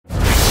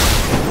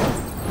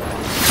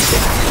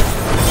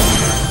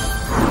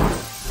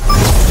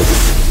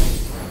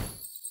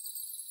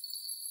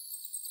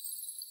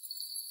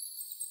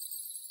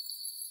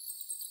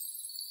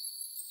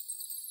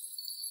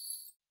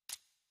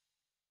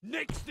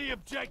Nix the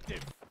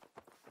objective.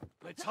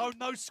 Let's hone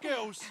those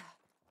skills.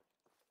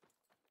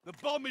 The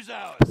bomb is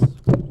ours.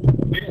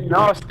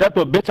 No, step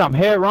up, bitch. I'm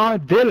here,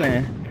 Ron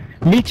Dylan.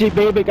 Michi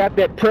baby got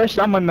that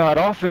pressure. I'ma nut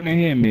off and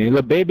hear me.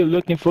 Little baby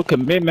looking for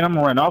commitment.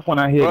 I'ma run off when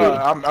I hit it.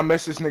 I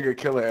miss this nigga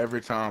Killer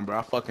every time, bro.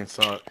 I fucking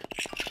suck.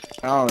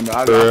 I don't know.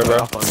 I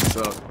fucking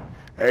suck.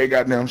 Hey,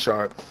 goddamn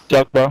sharp.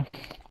 Suck, bro.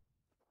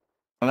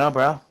 No,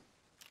 bro.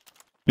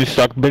 You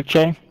suck, Big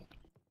Cherry?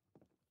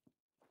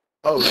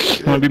 Oh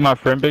shit. You wanna be my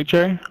friend, Big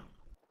Cherry?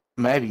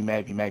 Maybe,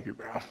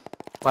 bro.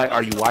 Like,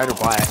 are you white or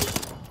black?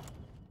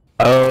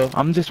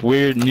 I'm just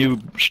weird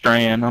new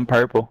strand. I'm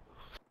purple.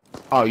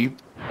 Oh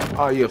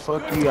yeah,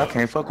 fuck you. I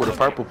can't fuck with the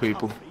purple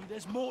people.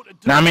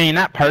 No, I mean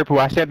not purple.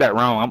 I said that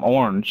wrong. I'm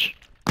orange.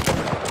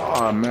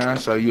 Oh man,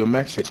 so you a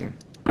Mexican?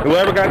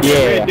 Whoever got your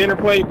red dinner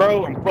plate,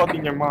 bro, I'm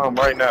fucking your mom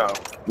right now.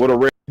 With a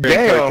red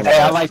Damn.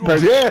 Hey, I like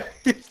purple. Yeah.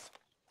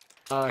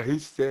 He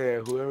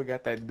said whoever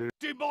got that dinner,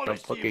 I'm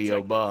fucking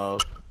your mom.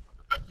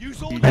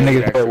 That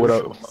nigga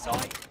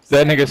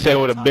said with a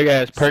with a big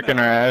ass perk in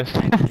her ass.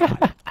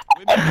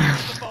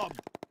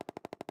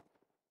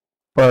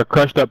 Or a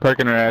crushed up perk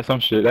in her ass, some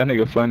shit. That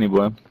nigga funny,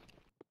 boy.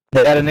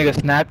 They got a nigga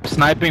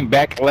sniping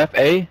back left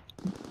A.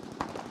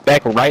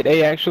 Back right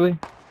A, actually.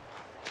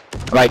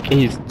 Like,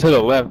 he's to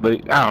the left,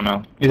 but I don't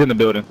know. He's in the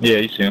building. Yeah,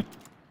 you see him.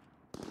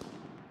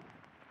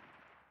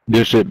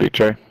 Good shit, Big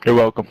Trey. You're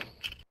welcome.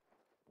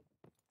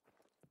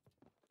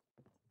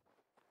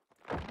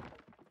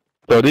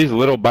 So these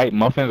little bite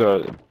muffins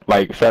are,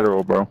 like,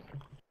 federal, bro.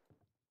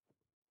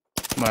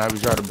 Might have you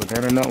tried the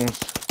banana nut ones?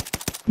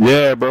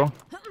 Yeah, bro.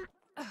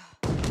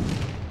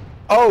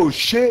 Oh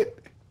shit!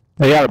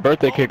 They got a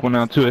birthday cake one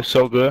now too. It's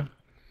so good.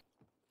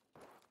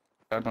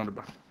 I know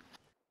about.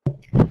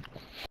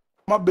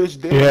 My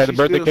bitch dead. Yeah, the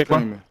birthday cake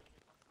one.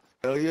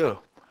 Hell yeah,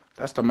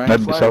 that's the main.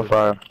 That'd be so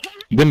fire.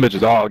 Them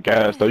bitches all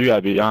gas though. You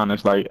gotta be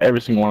honest. Like every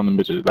single one of them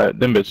bitches. Like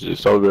them bitches is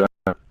so good.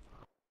 Hell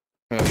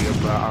yeah,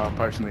 but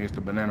personally, it's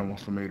the banana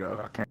ones for me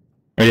though. I can't.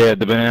 Yeah,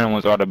 the banana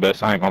ones are the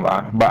best. I ain't gonna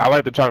lie. But I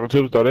like the chocolate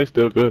chips though. They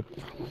still good.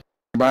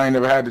 But I ain't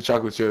never had the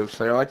chocolate chips.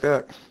 They like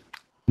that.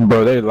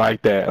 Bro, they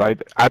like that.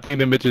 Like I think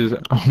them bitches,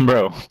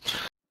 bro.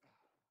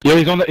 Yo,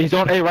 he's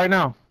on A right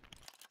now.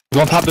 He's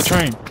on top of the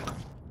train.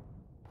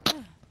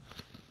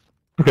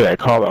 Look at that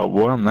call out,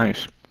 boy. I'm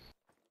nice.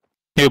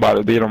 He about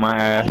to beat on my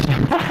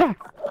ass.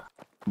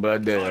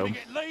 But damn.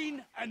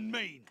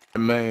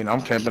 Man,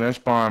 I'm camping in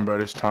spawn, bro.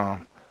 This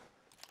time.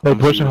 They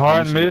pushing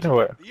hard in mid or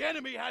what? The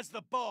enemy has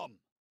the bomb.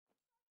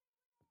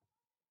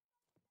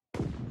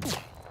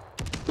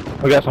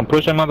 We got some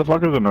pushing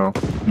motherfuckers or no?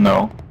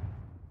 No.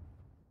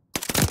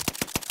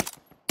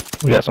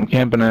 We got some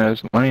camping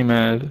ass, lame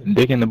ass,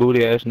 dick in the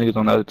booty ass niggas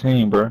on the other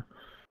team, bro.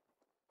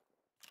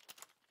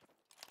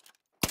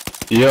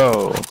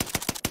 Yo.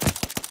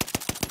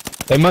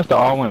 They must have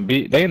all went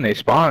beat. They in they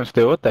spawn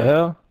still. What the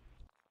hell?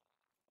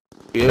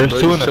 Yeah,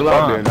 there's two in the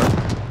spawn.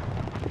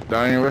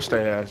 Don't even rush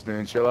their ass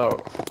then. Chill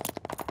out.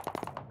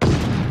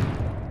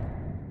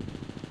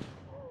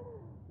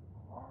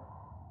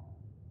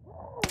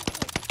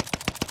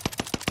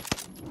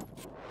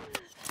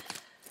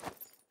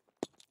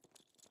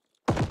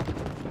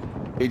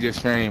 He just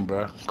streamed,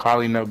 bro.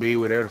 Carly no B,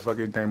 whatever the fuck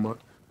his name was.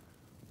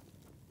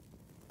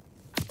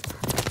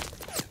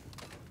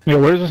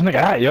 Yo, where's this nigga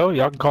at, yo?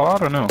 Y'all can call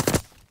out or no?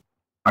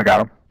 I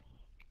got him.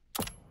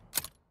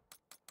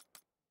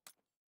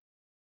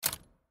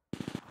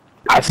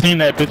 I seen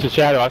that bitch's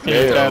shadow. I seen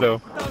his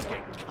shadow.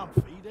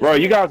 Bro,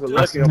 you guys are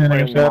lucky I'm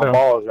playing with my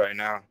balls right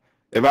now.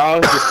 If I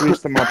was to switch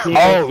to my penis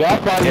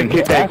and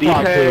hit that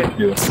D-pad,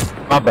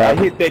 my bad.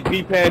 I hit that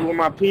D-pad with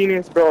my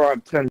penis, bro, I'm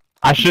telling you.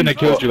 I shouldn't have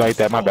killed you like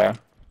that, my bad.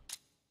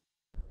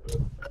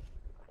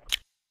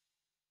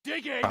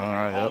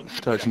 Alright,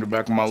 yep. Touching the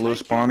back of my little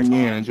spawn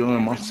again,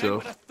 enjoying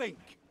myself.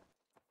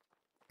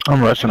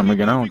 I'm rushing him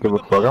again. I don't give a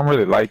fuck. I'm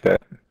really like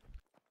that.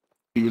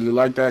 You really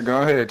like that?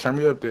 Go ahead, turn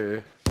me up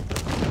there.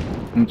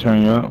 I'm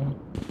turning you up.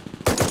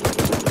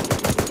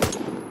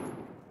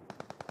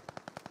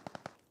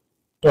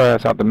 Your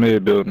ass out the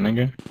mid building,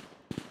 nigga.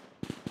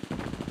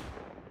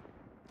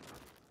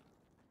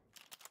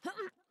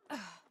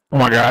 Oh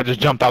my god, I just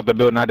jumped out the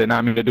building. I did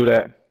not mean to do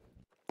that.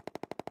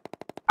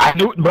 I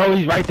knew, bro,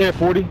 he's right there,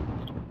 40.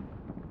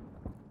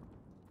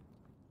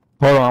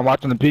 Hold on, I'm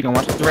watching the peak. I'm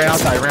watching. He ran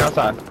outside, he ran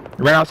outside.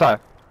 He ran outside.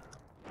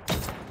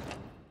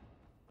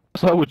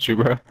 What's up with you,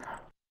 bro?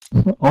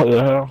 What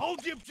the hell?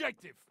 Hold the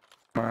objective.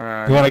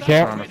 Alright, you wanna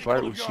camp? Trying to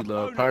fight with she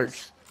love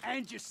perks.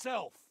 And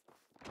yourself.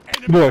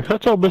 Boy,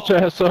 shut your bitch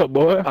ass up,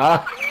 boy.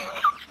 I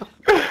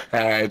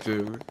had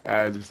to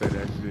say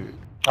that shit.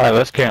 Alright,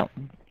 let's camp.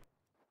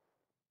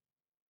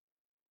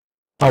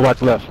 I'll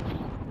watch left.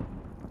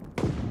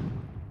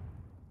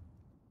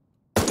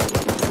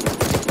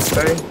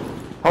 Stay.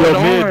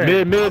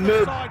 Yo,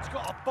 mid. Side's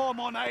got a bomb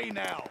on A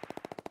now.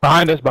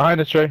 Behind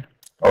us, Trey.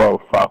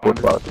 Oh, fuck, what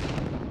fuck?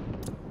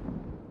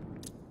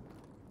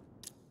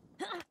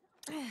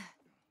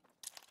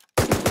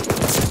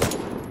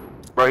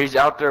 Bro, he's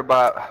out there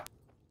by...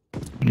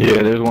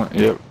 Yeah, there's one,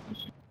 yep.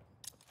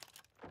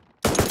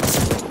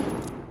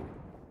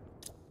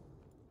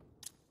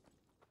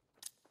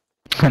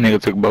 That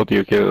nigga took both of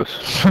your kills.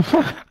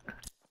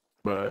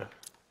 Bruh.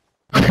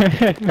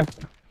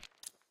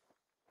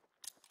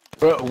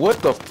 Bro,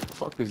 what the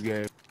fuck is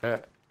game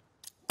at?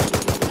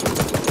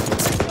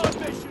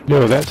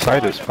 Yo, that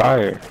site is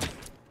fire.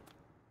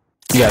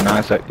 You got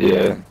 9 seconds.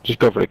 Yeah, just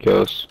go for the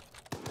kills.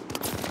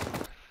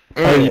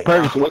 Hey,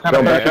 Perkins, what kind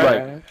of match you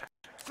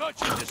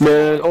like?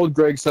 Man, old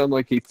Greg sound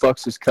like he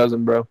fucks his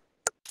cousin, bro.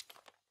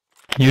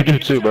 You do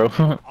too, bro.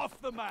 Off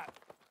the map.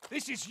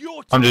 This is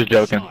your I'm just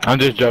time to joking. shine. I'm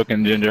just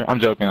joking, Ginger. I'm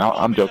joking.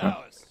 I'm joking.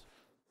 Ours.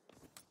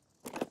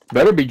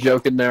 Better be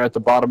joking there at the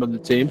bottom of the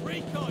team.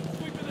 Recon,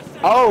 sweep of the center.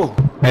 Oh!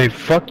 Hey,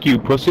 fuck you,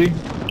 pussy.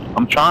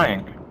 I'm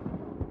trying.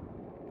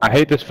 I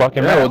hate this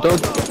fucking Yeah, well, map.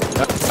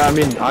 don't. I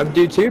mean, I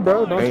do too,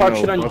 bro. Don't Ain't talk no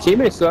shit on your fucking-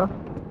 teammates, though.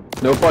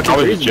 No fucking I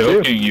was reason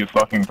joking, to. you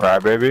fucking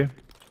crybaby.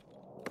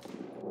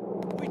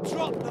 We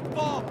dropped the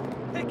bomb.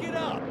 Pick it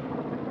up.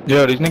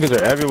 Yo, these niggas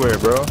are everywhere,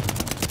 bro.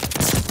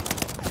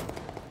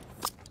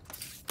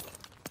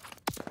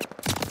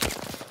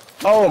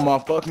 Oh my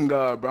fucking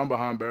god, bro. I'm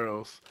behind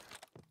barrels.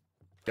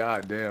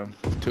 God damn.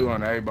 2 on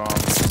the A-bomb.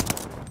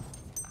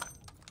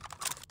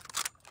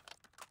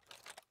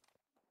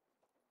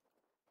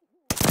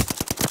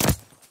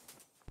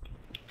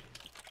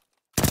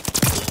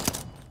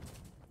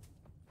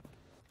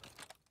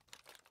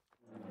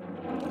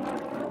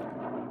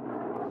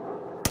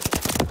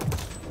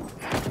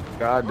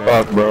 God damn.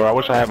 Fuck, bro. I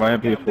wish I had my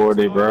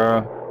MP40,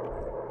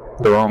 bro.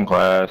 The wrong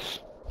class.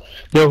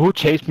 Yo, who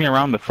chased me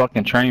around the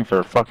fucking train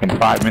for fucking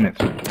 5 minutes?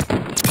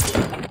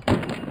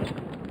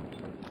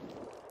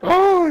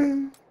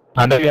 Oh!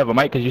 I know you have a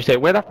mic because you said,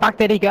 where the fuck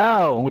did he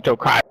go? With your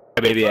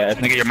crybaby ass.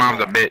 Nigga, your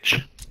mom's a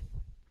bitch.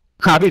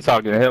 I be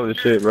talking hell of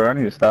shit, bro. I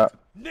need to stop.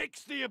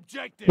 Nix the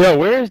objective. Yo,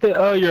 where's the,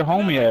 your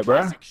homie Another at, bro?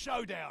 classic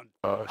showdown.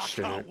 Oh I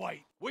shit. can't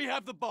wait. We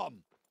have the bomb.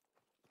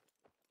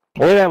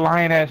 Where that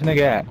lion ass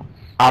nigga at?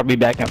 I'll be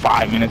back in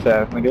 5 minutes,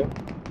 ass nigga.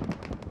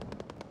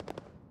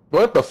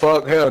 What the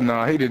fuck? Hell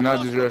no, he did not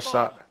Lost the deserve bomb.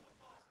 shot.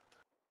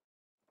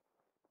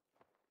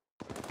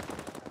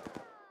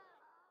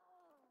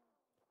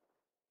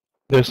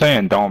 They're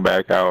saying don't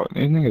back out.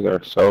 These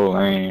niggas are so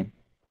lame.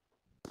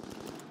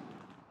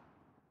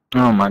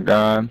 Oh my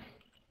god.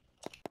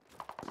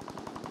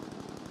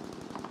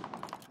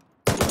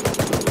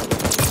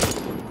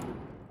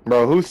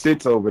 Bro, who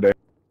sits over there?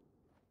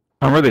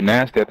 I'm really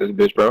nasty at this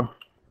bitch, bro.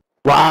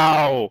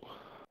 Wow!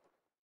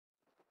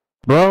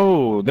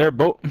 Bro, they're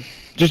both...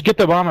 Just get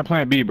the bomb at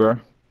plant B, bro.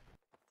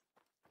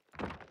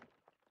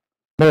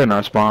 They're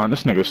not spawn.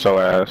 This nigga's so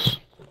ass.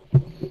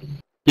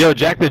 Yo,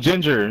 Jack the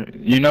Ginger,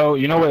 you know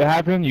what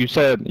happened? You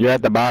said you're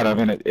at the bottom,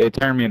 and it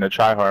turned me into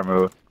tryhard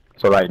mode.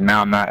 So, like,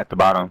 now I'm not at the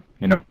bottom,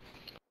 you know?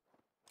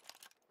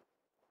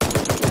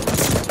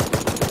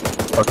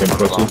 Fucking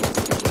pussy.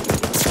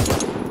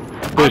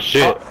 Good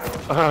shit.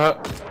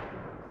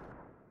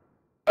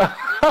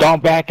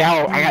 Don't back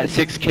out. I got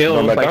 6 kills.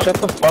 Don't back Like, out? shut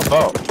the fuck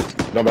up.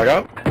 Don't back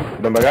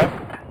out? Don't back out?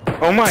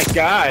 Oh my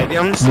god,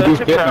 I'm do such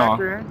a fentanyl.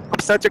 cracker. I'm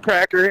such a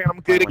cracker, and I'm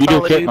good at You do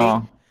Call of Duty.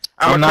 fentanyl.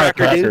 I'm I'm a not a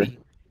cracker, cracker. dude.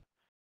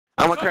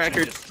 I'm a Search and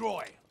cracker.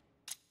 destroy.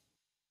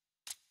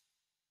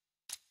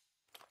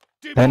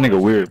 That nigga Demolish the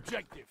weird.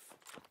 objective.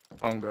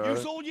 Oh god.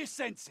 Use all your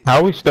senses. How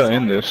are we still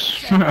in Sight, this?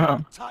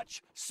 sound,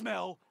 touch,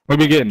 smell. We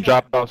be getting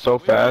dropped off so We're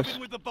fast.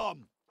 moving with the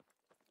bomb.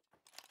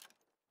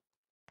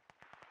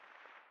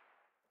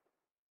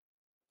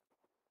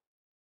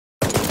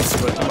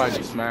 But somebody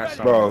just smashed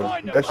something. Bro,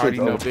 that Already shit's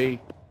know over. B.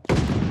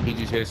 He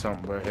just hit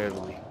something, bro,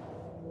 heavily.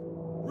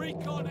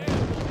 Recon air.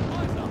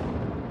 Eyes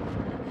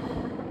up.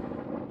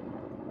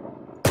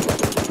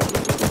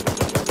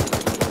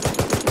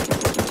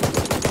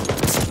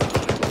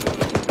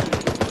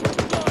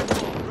 Live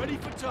bomb, ready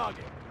for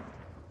target.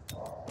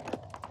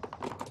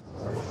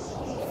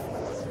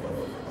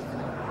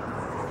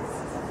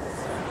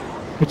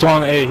 It's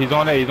on A. He's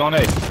on A. He's on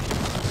A.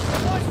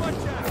 Flash one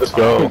down. Let's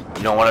go.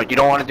 You don't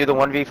want to do the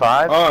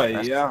 1v5? Oh,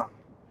 yeah.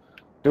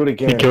 Do it He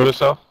again. killed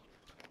himself.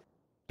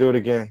 Do it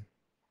again.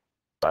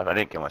 I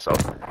didn't kill myself.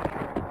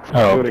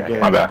 Oh, Do it okay. again.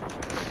 My bad.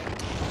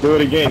 Do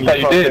it again.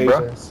 I thought you did,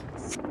 bro. fuckface.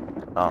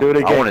 Oh, Do it I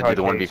again, want to do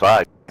the Cardi.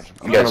 1v5.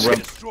 You guys gonna run-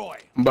 Destroy.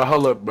 But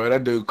hold up, bro.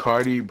 That dude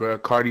Cardi, bro.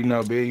 Cardi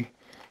no B.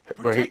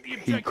 Bro,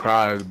 he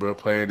cries, bro,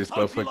 playing this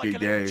Hope you like motherfucking a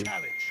little game.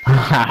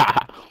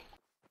 challenge.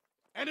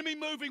 Enemy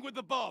moving with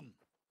the bomb.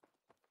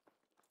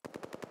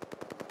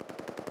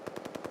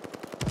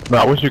 Bro,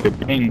 I wish you could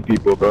ping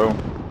people, bro.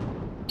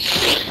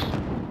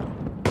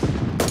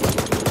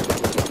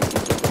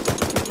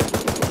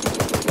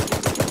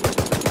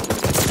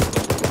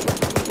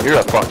 You're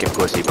a fucking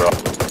pussy, bro.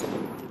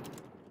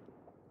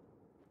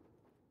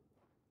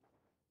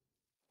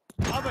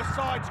 Other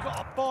side's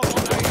got a bomb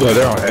on A. Yeah,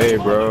 they're on A,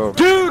 bro.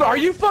 Dude, are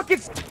you fucking...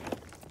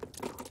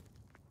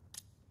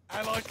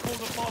 Allies pull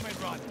the bomb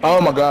in run. Oh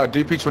my god,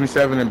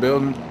 DP27 in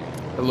building.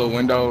 A little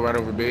window right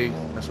over B.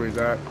 That's where he's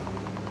at.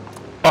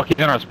 Fuck, he's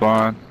in our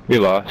spawn. We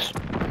lost.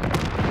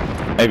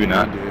 Maybe He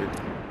not. did.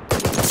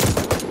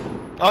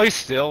 Oh, he's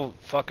still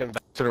fucking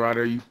back. To the right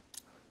of you.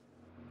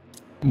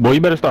 Boy,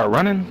 you better start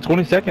running.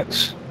 20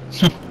 seconds.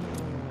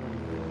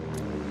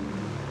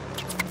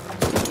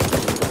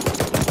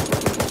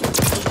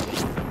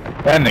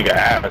 That nigga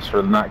ass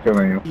for not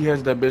killing you. He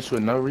has that bitch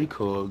with no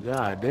recoil.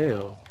 God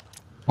damn.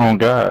 Oh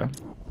god.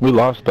 We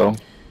lost though.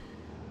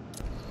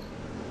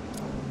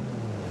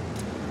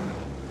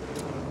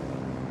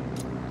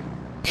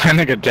 That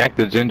nigga Jack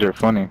the Ginger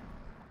funny.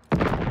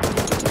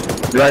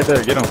 Right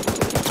there, get him.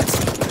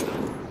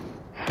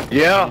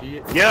 Yeah,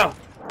 yeah,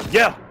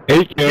 yeah,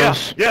 8 yeah,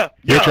 kills. yeah,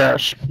 You're yeah,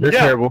 trash. You're Yeah.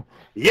 terrible.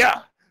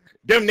 yeah.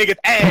 Them niggas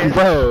ass.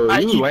 Bro,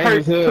 I you eat lame perks,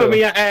 as hell. put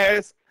me in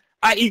ass.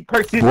 I eat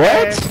perks in his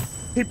What?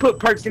 ass. He put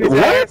perks in his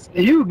ass. What?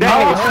 You That no,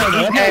 nigga hold on, shit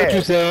that's eat not what you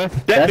ass. said.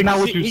 That That's nigga not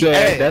what shit you eat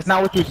said. ass. That's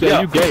not what you said.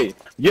 Yeah. You gay.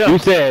 Yeah. You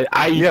said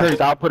I eat Yeah.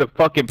 perks. I'll put a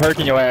fucking perk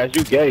in your ass.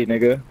 You gay,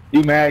 nigga.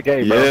 You mad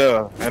gay, bro.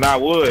 Yeah, and I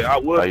would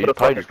Oh, put you a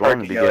probably fucking just going perk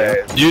to in be your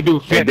gay. ass. You do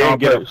And then fentanyl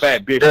get a perks.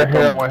 fat bitch You're to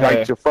come heroin bite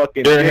head. your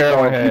fucking You're dick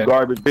heroin off, you head.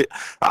 garbage bitch.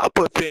 I'll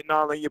put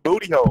fentanyl in your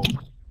booty hole.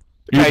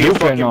 You Hey, do your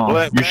fucking fentanyl.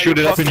 blood, You man, shoot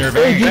it up in your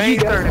fucking veins.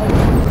 veins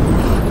hurting.